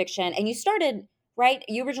and nonfiction, and you started, right?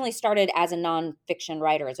 You originally started as a nonfiction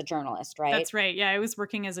writer, as a journalist, right? That's right. Yeah, I was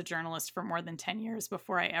working as a journalist for more than 10 years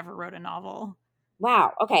before I ever wrote a novel.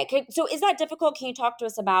 Wow. Okay. So is that difficult? Can you talk to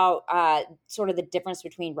us about sort of the difference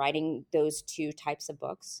between writing those two types of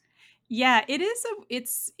books? Yeah, it is.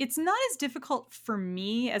 It's not as difficult for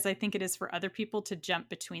me as I think it is for other people to jump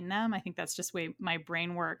between them. I think that's just the way my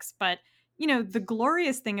brain works. But, you know, the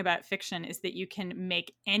glorious thing about fiction is that you can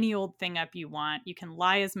make any old thing up you want. You can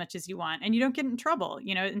lie as much as you want and you don't get in trouble.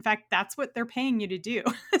 You know, in fact, that's what they're paying you to do.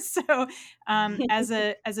 So as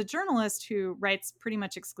a journalist who writes pretty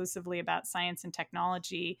much exclusively about science and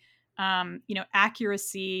technology,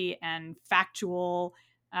 accuracy and factual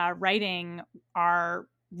writing are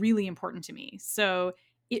really important to me. So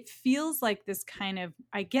it feels like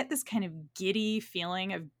I get this kind of giddy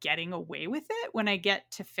feeling of getting away with it when I get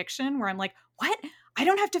to fiction where I'm like, what? I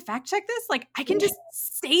don't have to fact check this? Like, I can just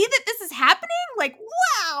say that this is happening? Like,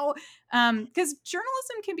 wow. Because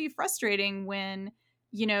journalism can be frustrating when,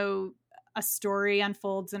 you know, a story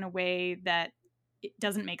unfolds in a way that it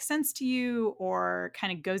doesn't make sense to you or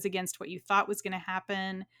kind of goes against what you thought was going to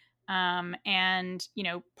happen. And, you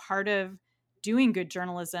know, part of doing good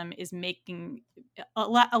journalism is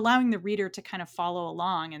allowing the reader to kind of follow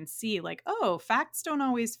along and see like, oh, facts don't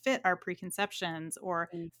always fit our preconceptions, or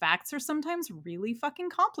facts are sometimes really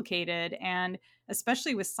fucking complicated. And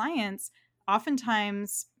especially with science,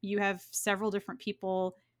 oftentimes you have several different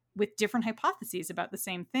people with different hypotheses about the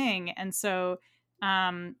same thing. And so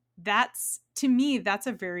to me, that's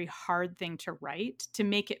a very hard thing to write, to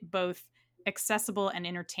make it both accessible and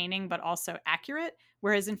entertaining, but also accurate.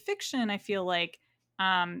 Whereas in fiction, I feel like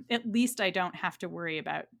at least I don't have to worry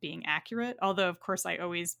about being accurate. Although, of course, I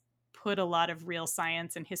always put a lot of real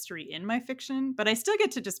science and history in my fiction, but I still get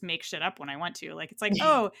to just make shit up when I want to. Like, it's like,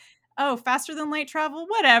 oh, faster than light travel,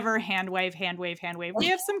 whatever. Hand wave, hand wave, hand wave. We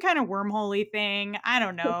have some kind of wormhole-y thing. I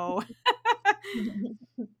don't know.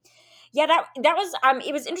 Yeah, that was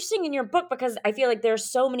it was interesting in your book because I feel like there's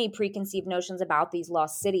so many preconceived notions about these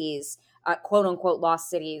lost cities, quote unquote lost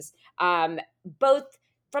cities, both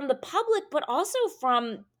from the public, but also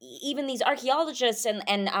from even these archaeologists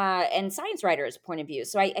and science writers' point of view.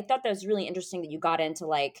 So I thought that was really interesting that you got into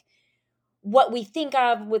like what we think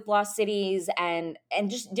of with lost cities and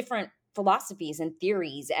just different philosophies and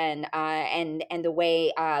theories and the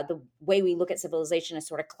way we look at civilization has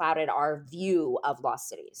sort of clouded our view of lost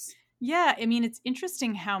cities. Yeah, I mean, it's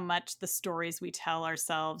interesting how much the stories we tell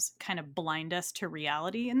ourselves kind of blind us to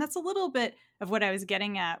reality. And that's a little bit of what I was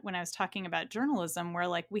getting at when I was talking about journalism, where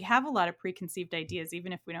like we have a lot of preconceived ideas,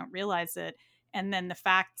 even if we don't realize it. And then the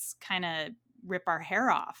facts kind of rip our hair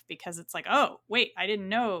off because it's like, oh, wait, I didn't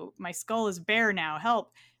know my skull is bare now.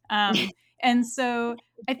 Help. And so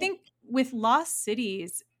I think with lost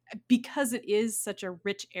cities, because it is such a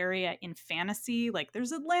rich area in fantasy, like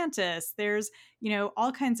there's Atlantis, there's,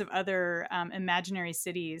 all kinds of other imaginary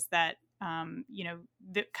cities that,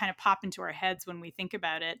 that kind of pop into our heads when we think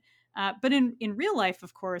about it. But in real life,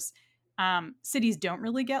 of course, cities don't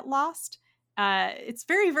really get lost. It's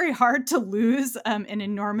very, very hard to lose an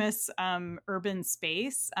enormous urban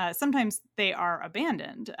space. Sometimes they are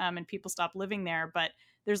abandoned and people stop living there, but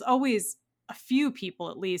there's always a few people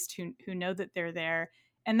at least who know that they're there.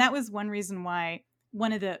 And that was one reason why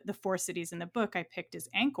one of the 4 cities in the book I picked is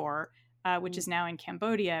Angkor, which is now in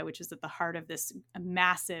Cambodia, which is at the heart of this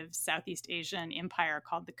massive Southeast Asian empire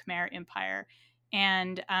called the Khmer Empire.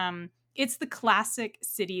 And it's the classic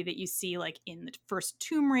city that you see like in the first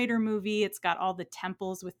Tomb Raider movie. It's got all the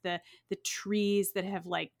temples with the trees that have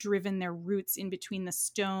like driven their roots in between the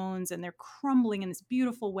stones and they're crumbling in this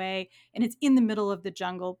beautiful way. And it's in the middle of the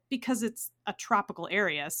jungle because it's a tropical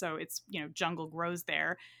area. So it's, jungle grows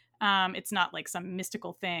there. It's not like some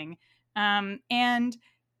mystical thing. And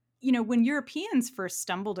when Europeans first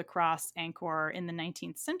stumbled across Angkor in the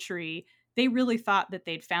 19th century, they really thought that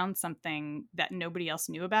they'd found something that nobody else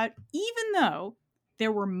knew about, even though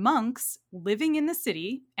there were monks living in the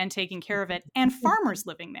city and taking care of it and farmers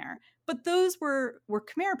living there. But those were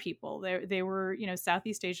Khmer people. They were,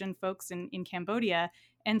 Southeast Asian folks in Cambodia.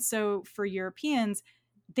 And so for Europeans,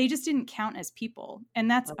 they just didn't count as people. And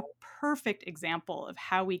that's a perfect example of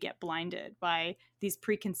how we get blinded by these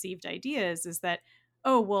preconceived ideas is that,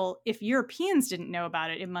 oh, well, if Europeans didn't know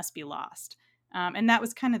about it, it must be lost. And that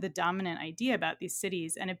was kind of the dominant idea about these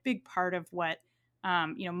cities, and a big part of what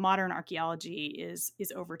modern archaeology is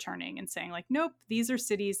overturning and saying like, nope, these are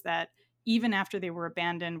cities that even after they were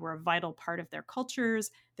abandoned were a vital part of their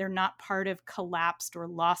cultures. They're not part of collapsed or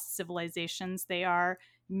lost civilizations. They are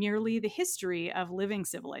merely the history of living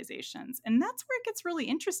civilizations. And that's where it gets really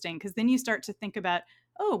interesting, because then you start to think about,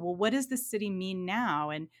 oh, well, what does this city mean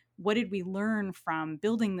now? And what did we learn from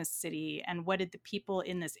building this city? And what did the people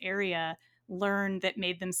in this area learn that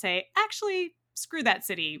made them say, actually, screw that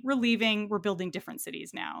city. We're leaving. We're building different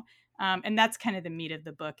cities now. And that's kind of the meat of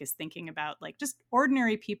the book, is thinking about like just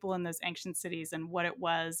ordinary people in those ancient cities and what it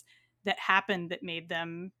was that happened that made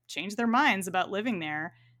them change their minds about living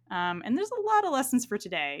there. And there's a lot of lessons for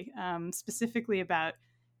today, specifically about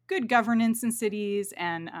good governance in cities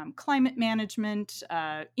and climate management,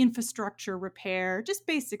 infrastructure repair, just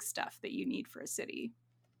basic stuff that you need for a city.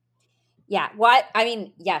 Yeah,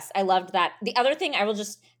 yes, I loved that. The other thing I will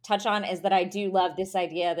just touch on is that I do love this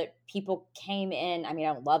idea that people came in. I mean,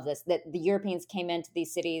 I don't love this, that the Europeans came into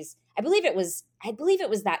these cities. I believe it was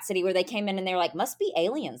that city where they came in and they were like, must be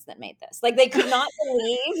aliens that made this. Like they could not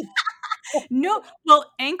believe. No, well,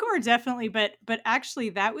 Angkor definitely, but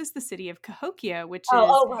actually that was the city of Cahokia, which is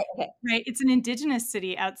right, okay. Right. It's an indigenous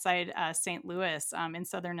city outside St. Louis, in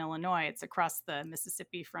southern Illinois. It's across the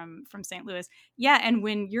Mississippi from St. Louis. Yeah, and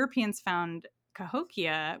when Europeans found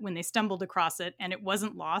Cahokia, when they stumbled across it, and it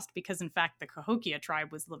wasn't lost because in fact the Cahokia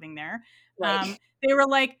tribe was living there, Right. they were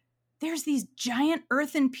like, "There's these giant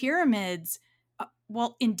earthen pyramids."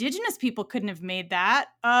 Well, indigenous people couldn't have made that.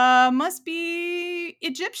 Must be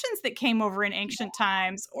Egyptians that came over in ancient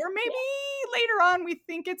times, or maybe later on we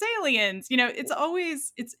think it's aliens.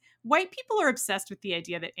 It's white people are obsessed with the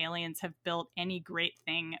idea that aliens have built any great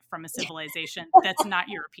thing from a civilization that's not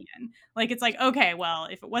European. Like it's like, okay, well,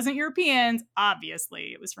 if it wasn't Europeans,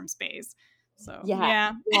 obviously it was from space. So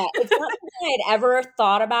yeah. It's not something I'd ever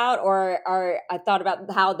thought about, or I thought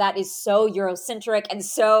about how that is so Eurocentric and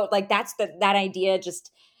so like that idea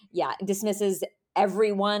just dismisses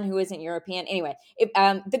everyone who isn't European. Anyway,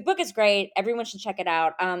 the book is great. Everyone should check it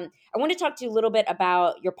out. I want to talk to you a little bit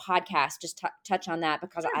about your podcast. Just touch on that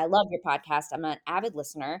because I love your podcast. I'm an avid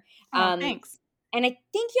listener. Thanks. And I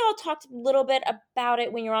think y'all talked a little bit about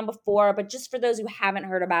it when you were on before, but just for those who haven't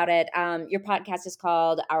heard about it, your podcast is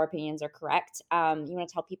called Our Opinions Are Correct. You want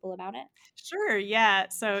to tell people about it? Sure, yeah.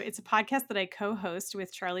 So it's a podcast that I co-host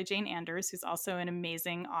with Charlie Jane Anders, who's also an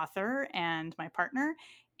amazing author and my partner.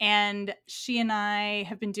 And she and I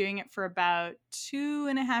have been doing it for about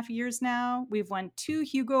 2.5 years now. We've won 2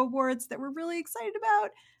 Hugo Awards that we're really excited about.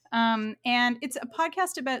 And it's a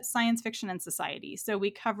podcast about science fiction and society. So we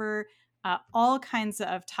cover all kinds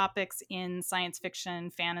of topics in science fiction,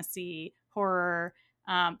 fantasy, horror,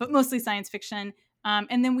 but mostly science fiction.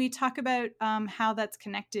 And then we talk about how that's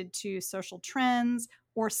connected to social trends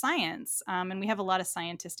or science. And we have a lot of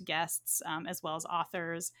scientist guests as well as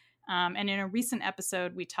authors. And in a recent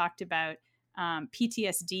episode, we talked about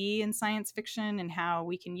PTSD in science fiction and how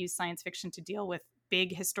we can use science fiction to deal with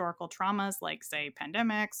big historical traumas like, say,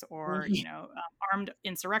 pandemics or, armed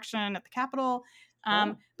insurrection at the Capitol.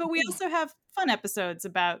 But we also have fun episodes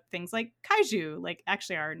about things like kaiju. Like,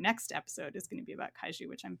 actually, our next episode is going to be about kaiju,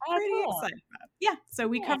 which I'm pretty excited about. Yeah, so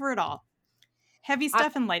we cover it all. Heavy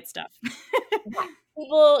stuff and light stuff.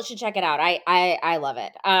 People should check it out. I love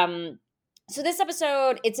it. So this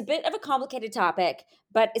episode, it's a bit of a complicated topic,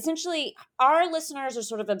 but essentially our listeners are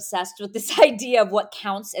sort of obsessed with this idea of what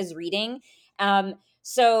counts as reading.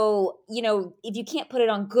 So, if you can't put it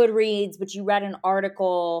on Goodreads, but you read an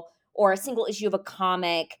article or a single issue of a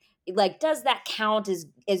comic, like, does that count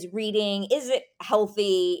as reading? Is it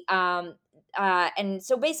healthy? And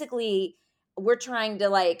so basically we're trying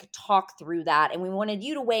to talk through that. And we wanted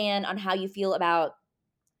you to weigh in on how you feel about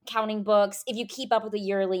counting books, if you keep up with a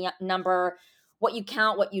yearly number, what you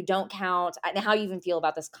count, what you don't count, and how you even feel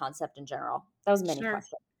about this concept in general. That was many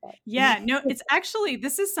questions. Yeah, no,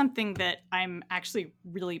 this is something that I'm actually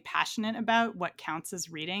really passionate about, what counts as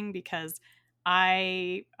reading, because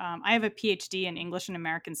I have a PhD in English and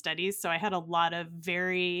American Studies, so I had a lot of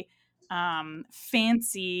very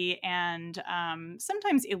fancy and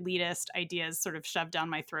sometimes elitist ideas sort of shoved down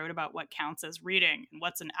my throat about what counts as reading and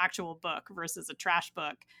what's an actual book versus a trash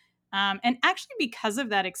book. And actually, because of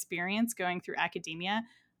that experience going through academia,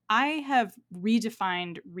 I have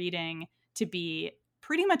redefined reading to be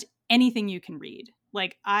pretty much anything you can read.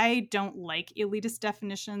 Like, I don't like elitist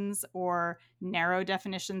definitions or narrow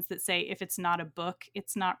definitions that say if it's not a book,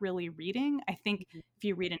 it's not really reading. I think if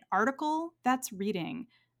you read an article, that's reading.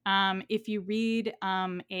 If you read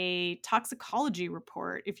a toxicology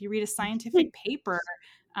report, if you read a scientific paper,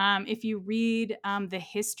 if you read the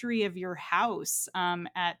history of your house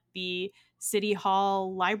at the City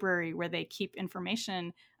Hall library where they keep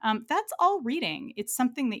information, that's all reading. It's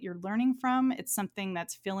something that you're learning from. It's something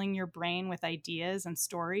that's filling your brain with ideas and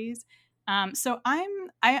stories. So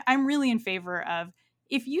I'm really in favor of,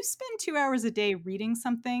 if you spend 2 hours a day reading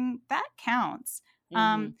something, that counts.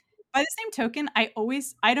 By the same token, I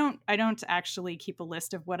don't actually keep a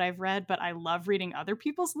list of what I've read, but I love reading other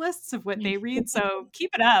people's lists of what they read. So keep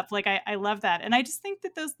it up. Like, I love that. And I just think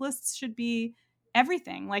that those lists should be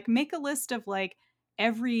everything. Like, make a list of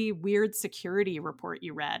every weird security report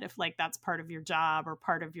you read, if that's part of your job or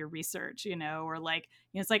part of your research, or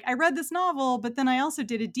it's like, I read this novel, but then I also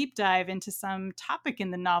did a deep dive into some topic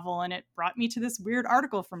in the novel, and it brought me to this weird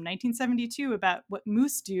article from 1972 about what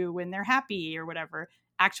moose do when they're happy or whatever.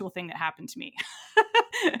 Actual thing that happened to me.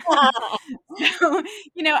 So,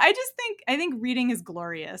 I think reading is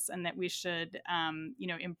glorious, and that we should,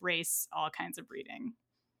 embrace all kinds of reading.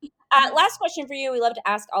 Last question for you. We love to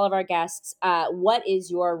ask all of our guests, what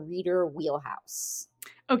is your reader wheelhouse?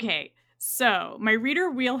 Okay. So my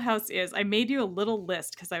reader wheelhouse is, I made you a little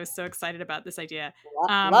list because I was so excited about this idea.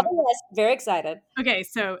 Love a list. Very excited. Okay.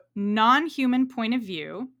 So non-human point of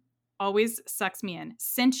view always sucks me in.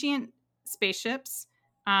 Sentient spaceships.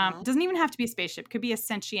 Doesn't even have to be a spaceship. Could be a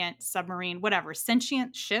sentient submarine, whatever.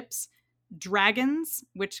 Sentient ships, dragons,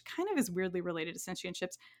 which kind of is weirdly related to sentient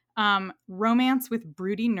ships. Romance with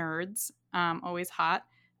broody nerds, always hot.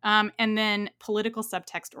 And then political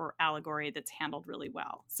subtext or allegory that's handled really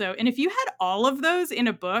well. So, and if you had all of those in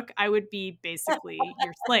a book, I would be basically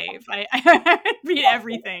your slave. I read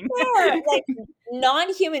everything. Sure.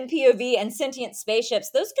 Non-human POV and sentient spaceships,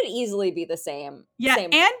 those could easily be the same. Yeah, same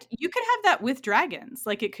and you could have that with dragons.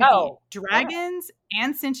 It could be dragons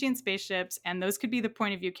and sentient spaceships, and those could be the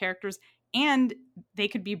point of view characters. And they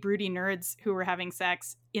could be broody nerds who were having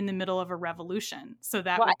sex in the middle of a revolution. So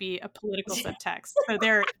that would be a political subtext. So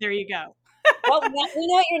there you go. Well, we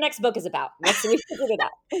know what your next book is about. We figured it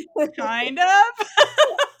out. Kind of.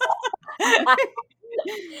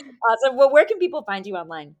 Awesome. Well, where can people find you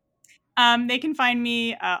online? They can find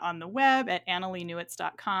me on the web at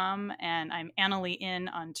AnnaleeNewitz.com, and I'm Annalee in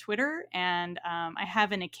on Twitter, and I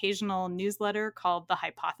have an occasional newsletter called The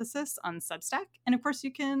Hypothesis on Substack, and of course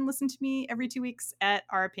you can listen to me every 2 weeks at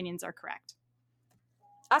Our Opinions Are Correct.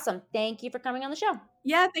 Awesome. Thank you for coming on the show.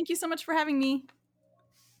 Yeah, thank you so much for having me.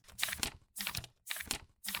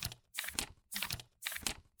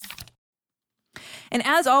 And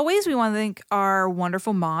as always, we want to thank our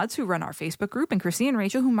wonderful mods who run our Facebook group and Chrissy and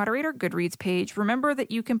Rachel who moderate our Goodreads page. Remember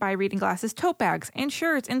that you can buy Reading Glasses tote bags and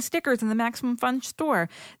shirts and stickers in the Maximum Fun store.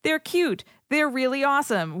 They're cute. They're really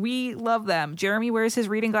awesome. We love them. Jeremy wears his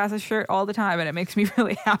Reading Glasses shirt all the time, and it makes me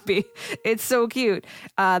really happy. It's so cute.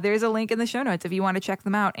 There's a link in the show notes if you want to check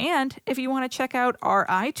them out. And if you want to check out our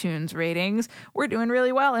iTunes ratings, we're doing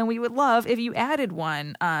really well, and we would love if you added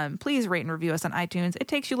one. Please rate and review us on iTunes. It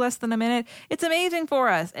takes you less than a minute. It's amazing for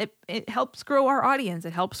us. It helps grow our audience.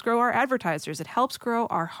 It helps grow our advertisers. It helps grow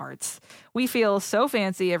our hearts. We feel so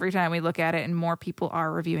fancy every time we look at it, and more people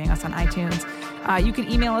are reviewing us on iTunes. You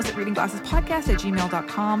can email us at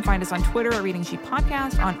readingglassespodcast@gmail.com. Find us on Twitter at Reading Sheet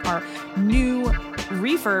Podcast, on our new,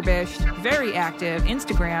 refurbished, very active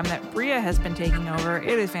Instagram that Bria has been taking over.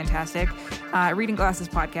 It is fantastic. Reading Glasses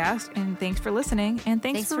Podcast. And thanks for listening, and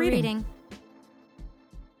thanks for reading.